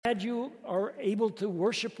glad you are able to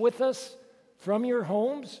worship with us from your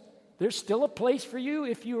homes. There's still a place for you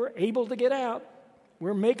if you are able to get out.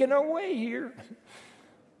 We're making our way here.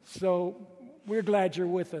 So we're glad you're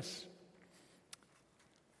with us.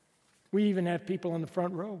 We even have people in the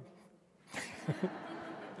front row.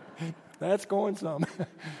 That's going some.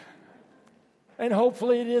 And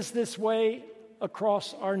hopefully it is this way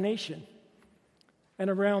across our nation and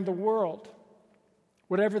around the world.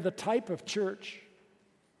 Whatever the type of church,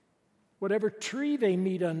 whatever tree they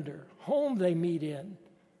meet under, home they meet in,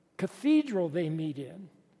 cathedral they meet in,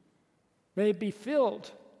 may it be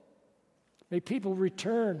filled. May people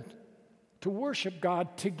return to worship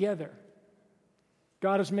God together.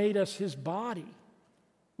 God has made us His body.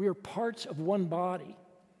 We are parts of one body.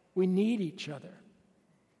 We need each other.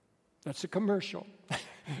 That's a commercial.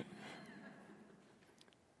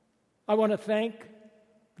 I want to thank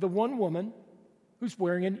the one woman who's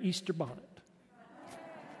wearing an Easter bonnet.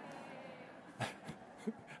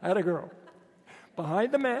 I had a girl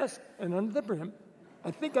behind the mask and under the brim. I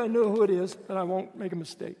think I know who it is, and I won't make a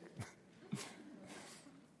mistake.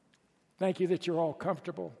 Thank you that you're all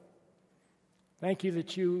comfortable. Thank you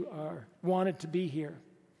that you are wanted to be here.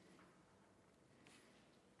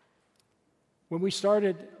 When we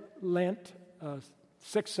started Lent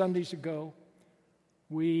 6 Sundays ago,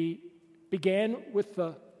 we began with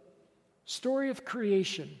the story of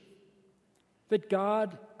creation, that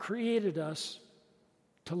God created us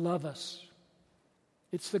to love us.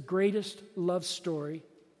 It's the greatest love story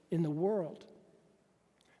in the world.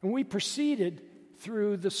 And we proceeded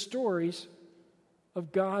through the stories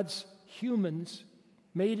of God's humans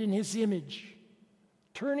made in His image,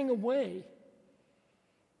 turning away,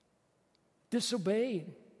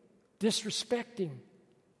 disobeying, disrespecting,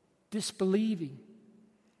 disbelieving.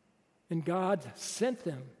 And God sent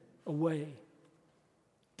them away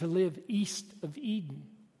to live east of Eden.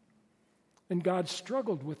 And God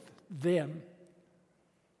struggled with them.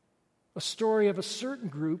 A story of a certain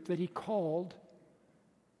group that He called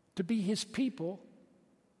to be His people,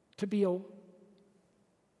 to be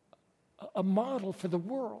a model for the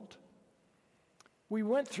world. We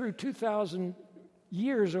went through 2,000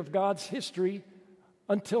 years of God's history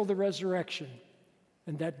until the resurrection.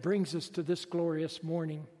 And that brings us to this glorious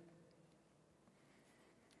morning.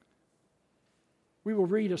 We will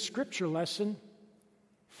read a scripture lesson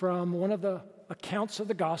from one of the accounts of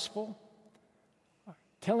the gospel,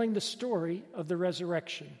 telling the story of the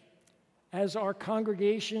resurrection as our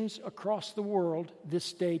congregations across the world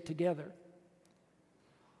this day together.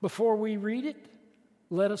 Before we read it,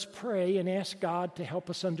 let us pray and ask God to help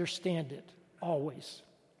us understand it, always.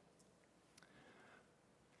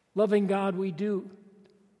 Loving God, we do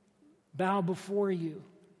bow before you.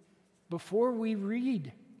 Before we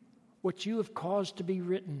read what you have caused to be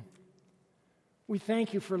written, we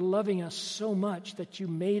thank you for loving us so much that you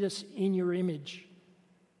made us in your image,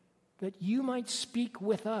 that you might speak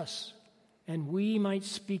with us and we might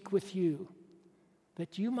speak with you,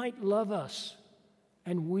 that you might love us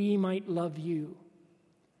and we might love you.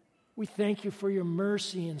 We thank you for your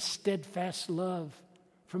mercy and steadfast love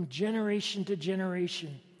from generation to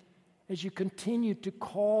generation as you continue to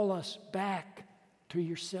call us back to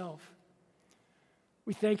yourself.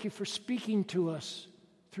 We thank you for speaking to us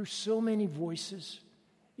through so many voices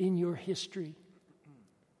in your history.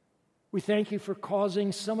 We thank you for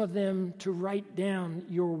causing some of them to write down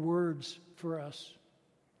your words for us.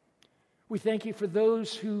 We thank you for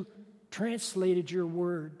those who translated your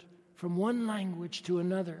word from one language to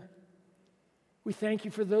another. We thank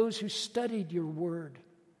you for those who studied your word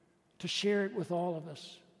to share it with all of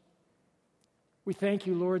us. We thank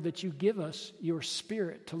you, Lord, that you give us your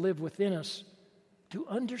Spirit to live within us, to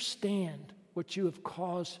understand what you have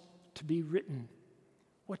caused to be written,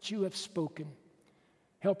 what you have spoken.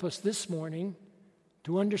 Help us this morning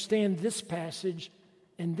to understand this passage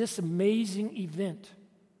and this amazing event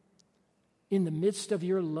in the midst of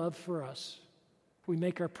your love for us. We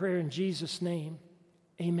make our prayer in Jesus' name.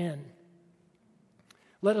 Amen.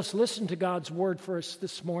 Let us listen to God's word for us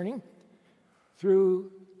this morning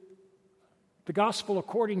through the Gospel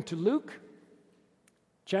according to Luke,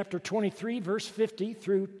 chapter 23, verse 50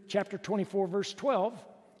 through chapter 24, verse 12.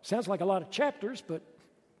 Sounds like a lot of chapters, but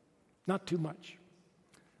not too much.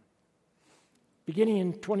 Beginning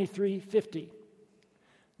in 23:50.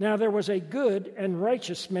 Now there was a good and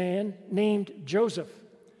righteous man named Joseph,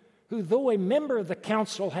 who, though a member of the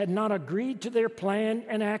council, had not agreed to their plan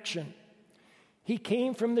and action. He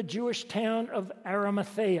came from the Jewish town of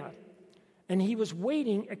Arimathea, and he was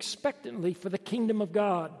waiting expectantly for the kingdom of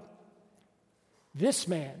God. This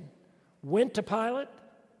man went to Pilate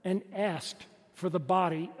and asked for the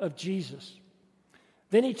body of Jesus.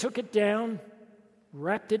 Then he took it down,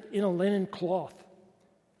 wrapped it in a linen cloth,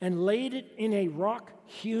 and laid it in a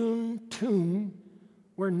rock-hewn tomb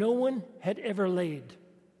where no one had ever laid.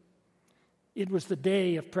 It was the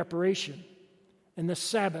day of preparation, and the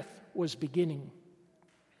Sabbath was beginning.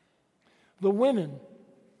 The women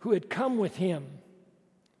who had come with him,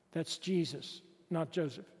 that's Jesus, not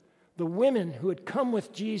Joseph. The women who had come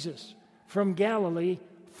with Jesus from Galilee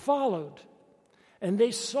followed, and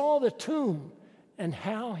they saw the tomb and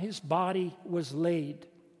how his body was laid.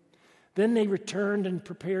 Then they returned and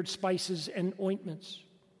prepared spices and ointments.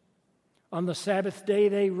 On the Sabbath day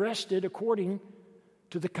they rested according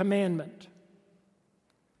to the commandment.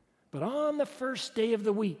 But on the first day of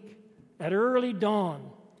the week, at early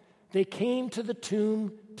dawn, they came to the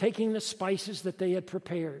tomb taking the spices that they had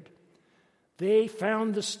prepared. They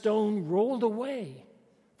found the stone rolled away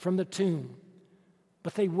from the tomb,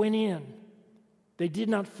 but they went in. They did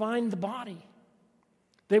not find the body.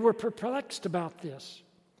 They were perplexed about this.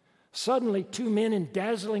 Suddenly, 2 men in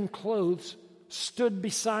dazzling clothes stood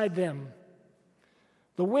beside them.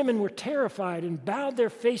 The women were terrified and bowed their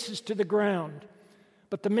faces to the ground.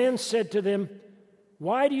 But the men said to them,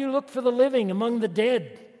 "Why do you look for the living among the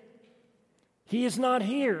dead? He is not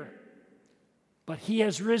here, but he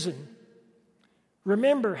has risen.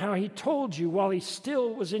 Remember how he told you while he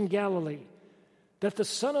still was in Galilee, that the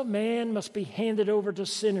Son of Man must be handed over to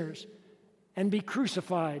sinners and be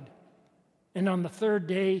crucified, and on the third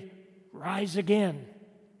day rise again."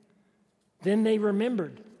 Then they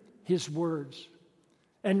remembered his words,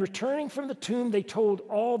 and returning from the tomb, they told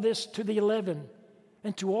all this to the 11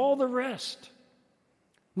 and to all the rest.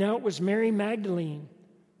 Now it was Mary Magdalene,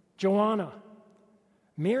 Joanna,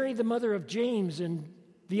 Mary the mother of James, and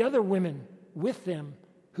the other women with them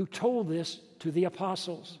who told this to the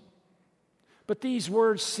apostles. But these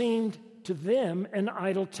words seemed to them an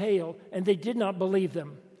idle tale, and they did not believe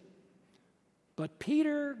them. But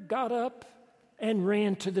Peter got up and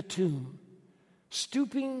ran to the tomb.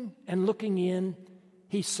 Stooping and looking in,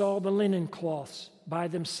 he saw the linen cloths by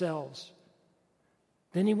themselves.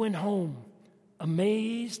 Then he went home,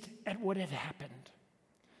 amazed at what had happened.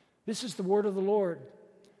 This is the word of the Lord.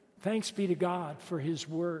 Thanks be to God for his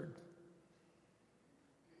word.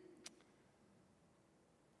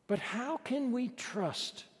 But how can we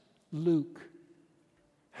trust Luke?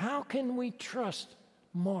 How can we trust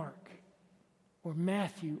Mark or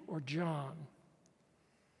Matthew or John?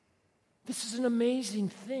 This is an amazing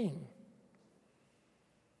thing.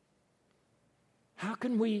 How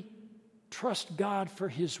can we trust God for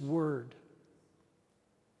his word?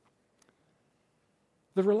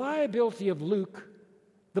 The reliability of Luke,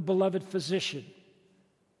 the beloved physician,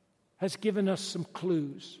 has given us some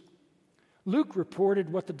clues. Luke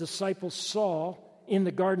reported what the disciples saw in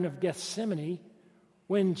the Garden of Gethsemane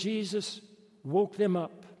when Jesus woke them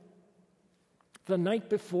up the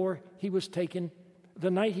night he was taken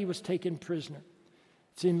prisoner.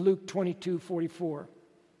 It's in Luke 22:44.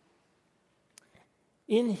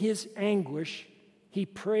 In his anguish, he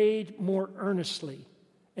prayed more earnestly,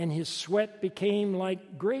 and his sweat became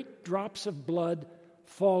like great drops of blood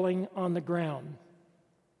falling on the ground.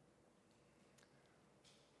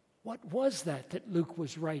 What was that Luke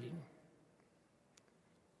was writing?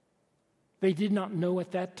 They did not know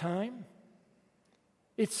at that time.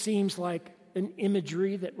 It seems like an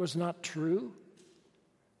imagery that was not true.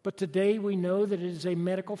 But today we know that it is a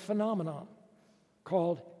medical phenomenon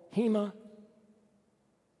called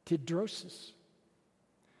hematidrosis.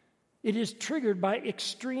 It is triggered by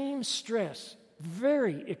extreme stress,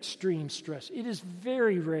 very extreme stress. It is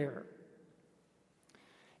very rare.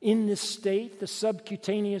 In this state, the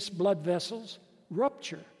subcutaneous blood vessels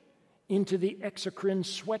rupture into the exocrine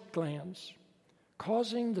sweat glands,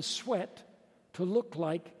 causing the sweat to look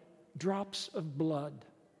like drops of blood.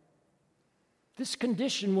 This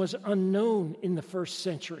condition was unknown in the first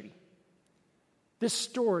century. This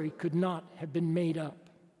story could not have been made up.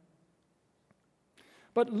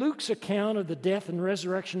 But Luke's account of the death and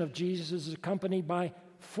resurrection of Jesus is accompanied by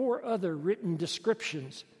 4 other written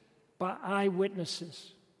descriptions by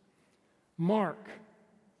eyewitnesses. Mark,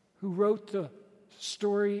 who wrote the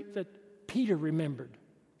story that Peter remembered.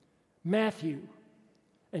 Matthew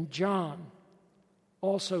and John,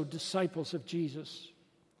 also disciples of Jesus.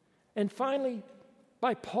 And finally,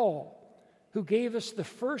 by Paul, who gave us the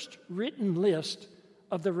first written list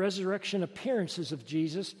of the resurrection appearances of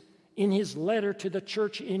Jesus in his letter to the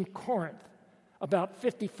church in Corinth, about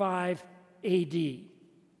 55 A.D.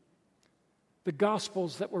 The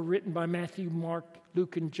Gospels that were written by Matthew, Mark,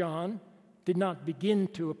 Luke, and John did not begin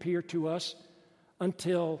to appear to us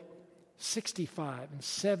until 65 and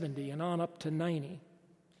 70 and on up to 90.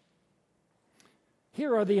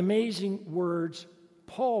 Here are the amazing words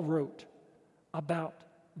Paul wrote about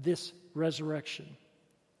this resurrection.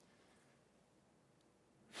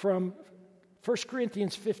 From 1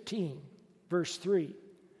 Corinthians 15, verse 3.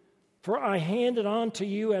 For I handed on to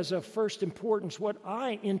you as of first importance what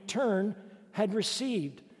I in turn had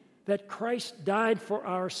received, that Christ died for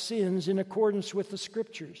our sins in accordance with the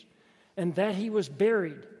Scriptures, and that he was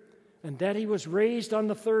buried, and that he was raised on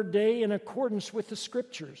the third day in accordance with the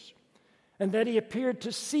Scriptures, and that he appeared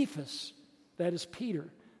to Cephas, that is Peter,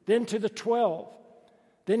 then to the 12.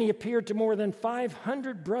 Then he appeared to more than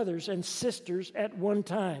 500 brothers and sisters at one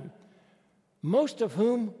time, most of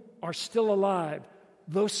whom are still alive,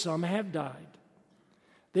 though some have died.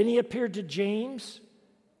 Then he appeared to James,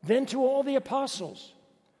 then to all the apostles.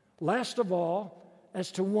 Last of all,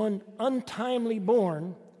 as to one untimely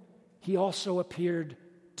born, he also appeared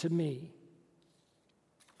to me.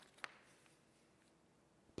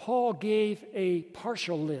 Paul gave a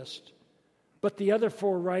partial list, but the other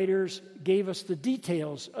four writers gave us the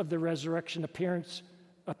details of the resurrection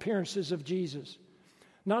appearances of Jesus,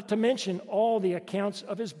 not to mention all the accounts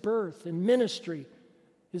of his birth and ministry,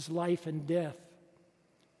 his life and death.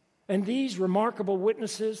 And these remarkable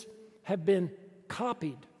witnesses have been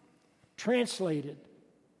copied, translated,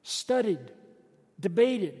 studied,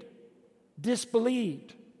 debated,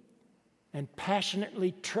 disbelieved, and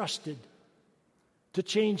passionately trusted to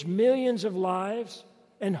change millions of lives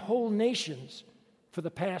and whole nations for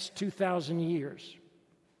the past 2,000 years.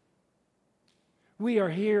 We are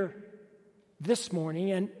here this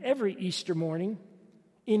morning and every Easter morning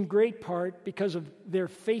in great part because of their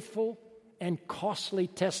faithful and costly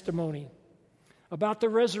testimony about the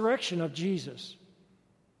resurrection of Jesus.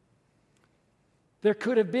 There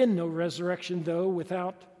could have been no resurrection, though,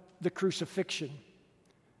 without the crucifixion.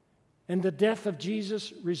 And the death of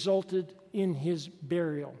Jesus resulted in his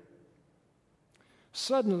burial.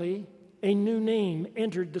 Suddenly, a new name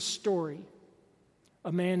entered the story,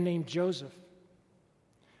 a man named Joseph.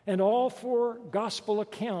 And all four gospel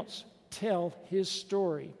accounts tell his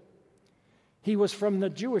story. He was from the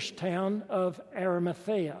Jewish town of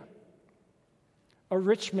Arimathea, a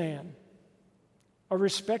rich man, a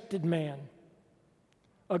respected man,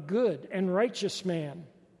 a good and righteous man,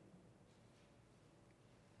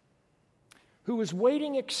 who was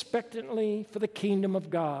waiting expectantly for the kingdom of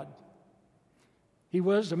God. He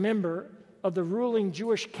was a member of the ruling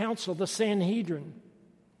Jewish council, the Sanhedrin,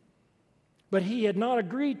 but he had not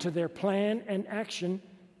agreed to their plan and action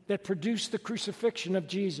that produced the crucifixion of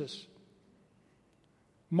Jesus.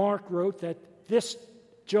 Mark wrote that this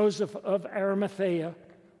Joseph of Arimathea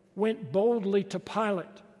went boldly to Pilate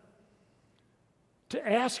to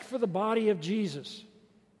ask for the body of Jesus.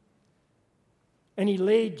 And he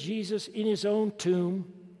laid Jesus in his own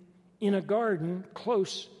tomb in a garden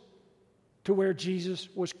close to where Jesus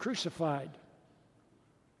was crucified.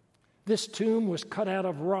 This tomb was cut out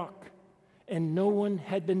of rock, and no one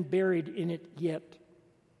had been buried in it yet.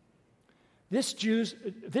 This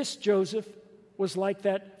Joseph was like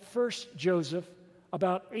that first Joseph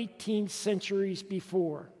about 18 centuries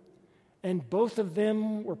before, and both of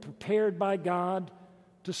them were prepared by God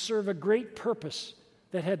to serve a great purpose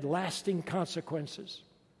that had lasting consequences.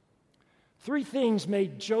 Three things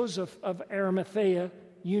made Joseph of Arimathea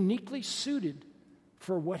uniquely suited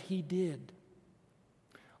for what he did.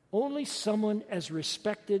 Only someone as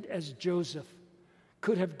respected as Joseph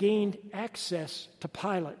could have gained access to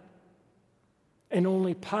Pilate, and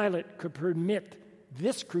only Pilate could permit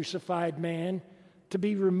this crucified man to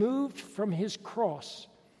be removed from his cross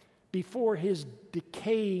before his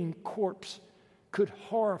decaying corpse could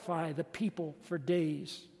horrify the people for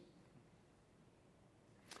days.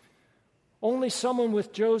 Only someone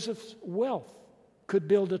with Joseph's wealth could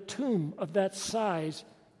build a tomb of that size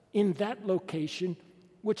in that location,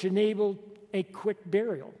 which enabled a quick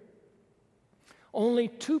burial. Only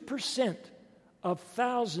 2% of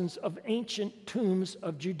thousands of ancient tombs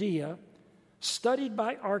of Judea, studied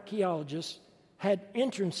by archaeologists, had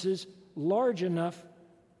entrances large enough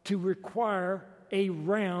to require a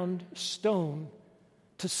round stone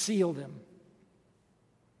to seal them.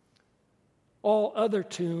 All other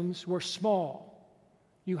tombs were small.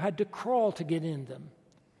 You had to crawl to get in them.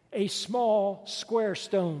 A small square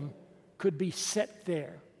stone could be set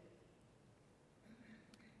there.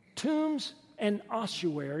 Tombs and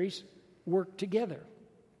ossuaries worked together.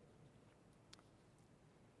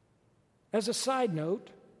 As a side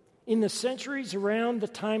note, in the centuries around the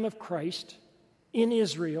time of Christ, in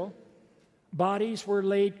Israel, bodies were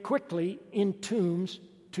laid quickly in tombs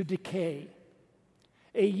to decay.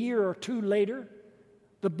 A year or two later,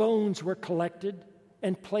 the bones were collected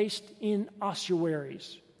and placed in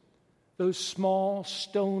ossuaries. those small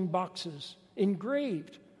stone boxes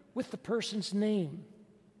engraved with the person's name.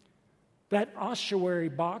 That ossuary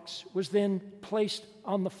box was then placed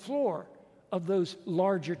on the floor of those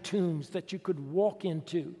larger tombs that you could walk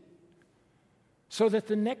into, so that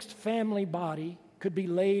the next family body could be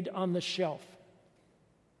laid on the shelf.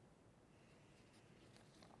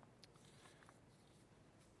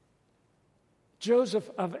 Joseph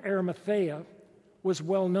of Arimathea was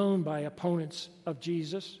well known by opponents of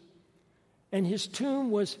Jesus, and his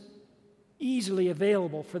tomb was easily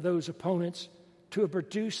available for those opponents to have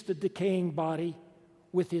produced the decaying body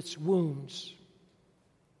with its wounds.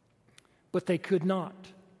 But they could not,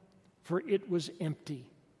 for it was empty.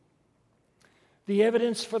 The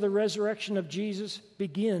evidence for the resurrection of Jesus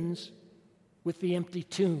begins with the empty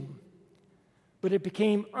tomb, but it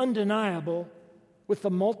became undeniable with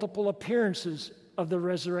the multiple appearances of the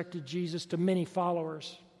resurrected Jesus to many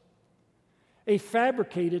followers. A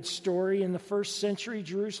fabricated story in the first century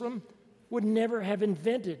Jerusalem would never have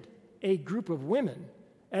invented a group of women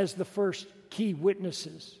as the first key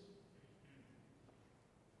witnesses.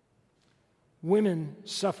 Women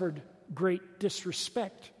suffered great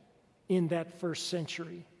disrespect in that first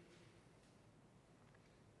century.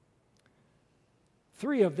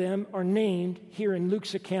 3 of them are named here in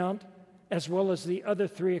Luke's account, as well as the other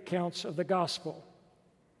 3 accounts of the gospel.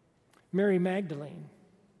 Mary Magdalene,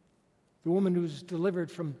 the woman who was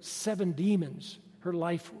delivered from 7 demons. Her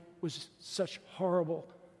life was such horrible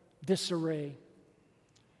disarray.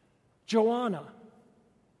 Joanna,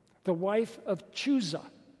 the wife of Chuza,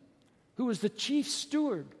 who was the chief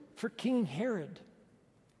steward for King Herod.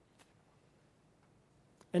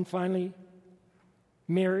 And finally,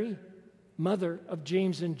 Mary, mother of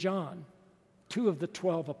James and John, 2 of the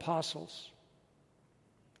 12 apostles.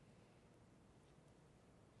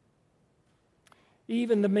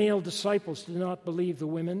 Even the male disciples did not believe the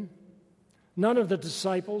women. None of the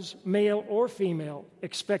disciples, male or female,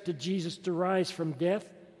 expected Jesus to rise from death,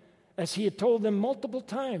 as he had told them multiple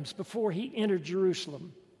times before he entered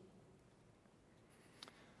Jerusalem.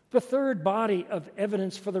 The third body of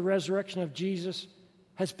evidence for the resurrection of Jesus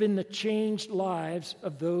has been the changed lives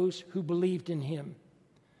of those who believed in him.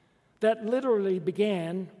 That literally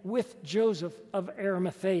began with Joseph of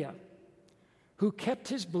Arimathea, who kept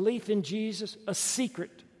his belief in Jesus a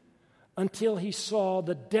secret until he saw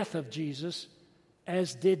the death of Jesus,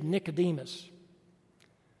 as did Nicodemus.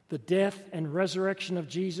 The death and resurrection of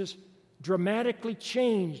Jesus dramatically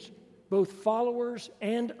changed both followers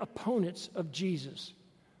and opponents of Jesus,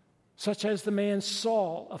 such as the man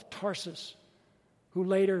Saul of Tarsus, who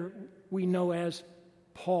later we know as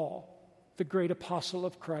Paul, the great apostle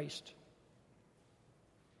of Christ.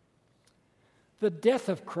 The death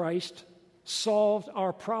of Christ solved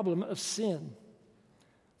our problem of sin.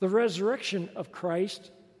 The resurrection of Christ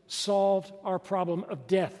solved our problem of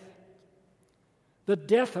death. The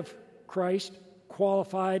death of Christ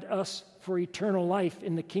qualified us for eternal life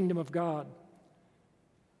in the kingdom of God.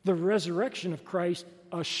 The resurrection of Christ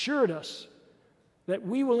assured us that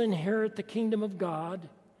we will inherit the kingdom of God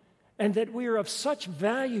and that we are of such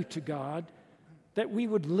value to God that we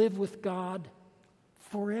would live with God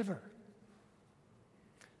forever.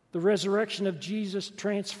 The resurrection of Jesus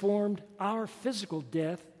transformed our physical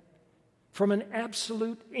death from an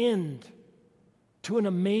absolute end to an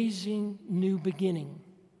amazing new beginning.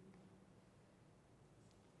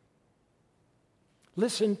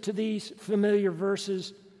 Listen to these familiar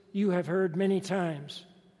verses you have heard many times,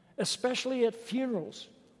 especially at funerals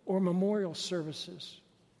or memorial services.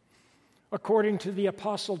 According to the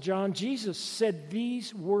Apostle John, Jesus said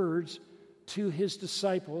these words to his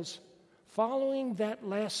disciples following that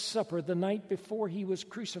Last Supper the night before he was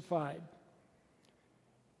crucified.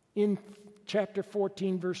 In chapter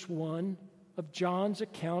 14, verse 1 of John's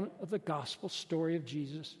account of the gospel story of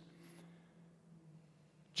Jesus,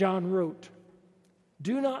 John wrote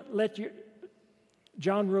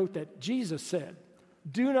that Jesus said,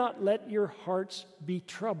 "Do not let your hearts be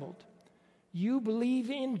troubled. You believe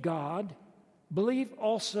in God, believe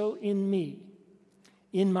also in me.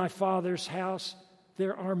 In my Father's house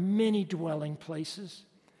there are many dwelling places.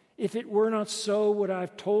 If it were not so, would I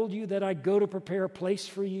have told you that I go to prepare a place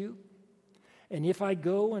for you? And if I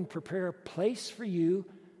go and prepare a place for you,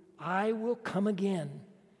 I will come again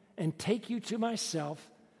and take you to myself,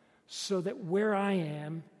 so that where I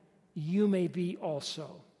am, you may be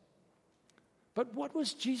also." But what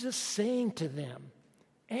was Jesus saying to them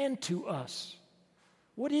and to us?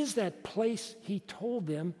 What is that place he told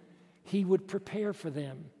them he would prepare for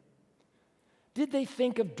them? Did they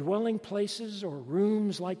think of dwelling places or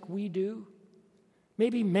rooms like we do?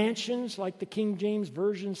 Maybe mansions, like the King James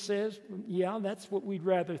Version says. Yeah, that's what we'd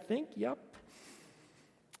rather think. Yep.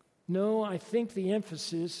 No, I think the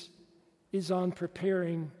emphasis is on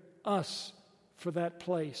preparing us for that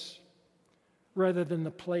place rather than the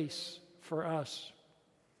place for us.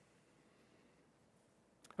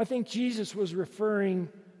 I think Jesus was referring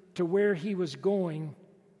to where he was going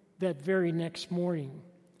that very next morning,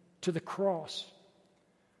 to the cross,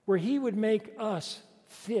 where he would make us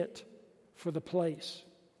fit for the place.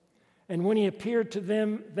 And when he appeared to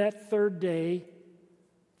them that third day,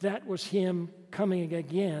 that was him coming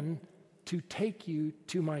again to take you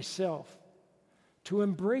to myself, to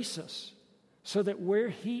embrace us, so that where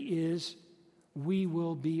he is, we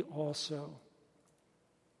will be also.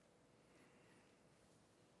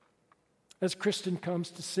 As Kristen comes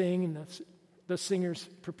to sing and the singers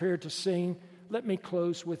prepare to sing, let me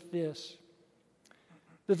close with this.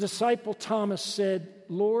 The disciple Thomas said,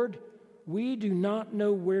 "Lord, we do not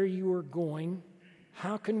know where you are going.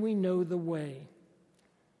 How can we know the way?"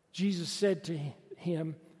 Jesus said to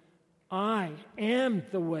him, "I am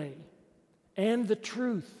the way and the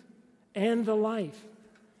truth and the life.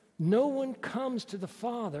 No one comes to the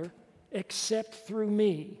Father except through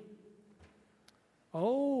me."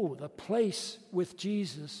 Oh, the place with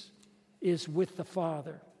Jesus is with the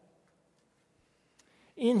Father.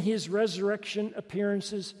 In his resurrection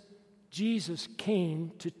appearances, Jesus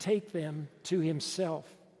came to take them to himself.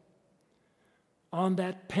 On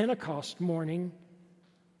that Pentecost morning,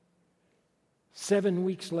 7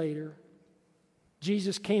 weeks later,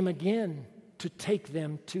 Jesus came again to take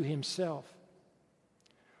them to himself.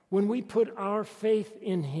 When we put our faith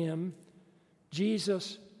in him,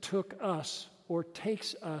 Jesus took us or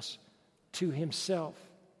takes us to himself.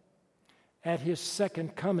 At his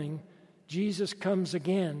second coming, Jesus comes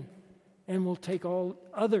again and will take all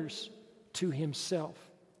others to himself.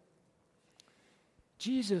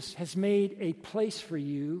 Jesus has made a place for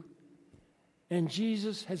you, and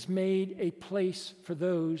Jesus has made a place for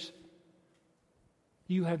those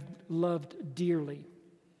you have loved dearly,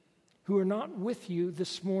 who are not with you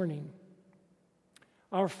this morning.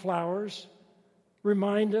 Our flowers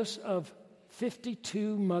remind us of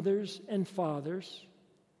 52 mothers and fathers,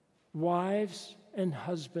 wives and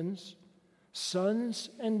husbands, sons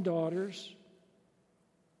and daughters,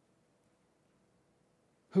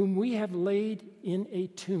 whom we have laid in a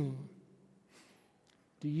tomb.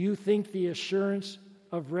 Do you think the assurance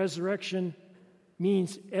of resurrection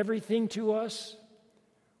means everything to us?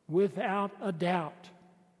 Without a doubt,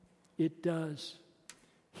 it does.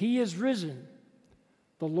 He is risen.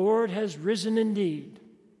 The Lord has risen indeed.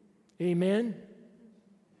 Amen.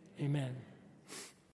 Amen.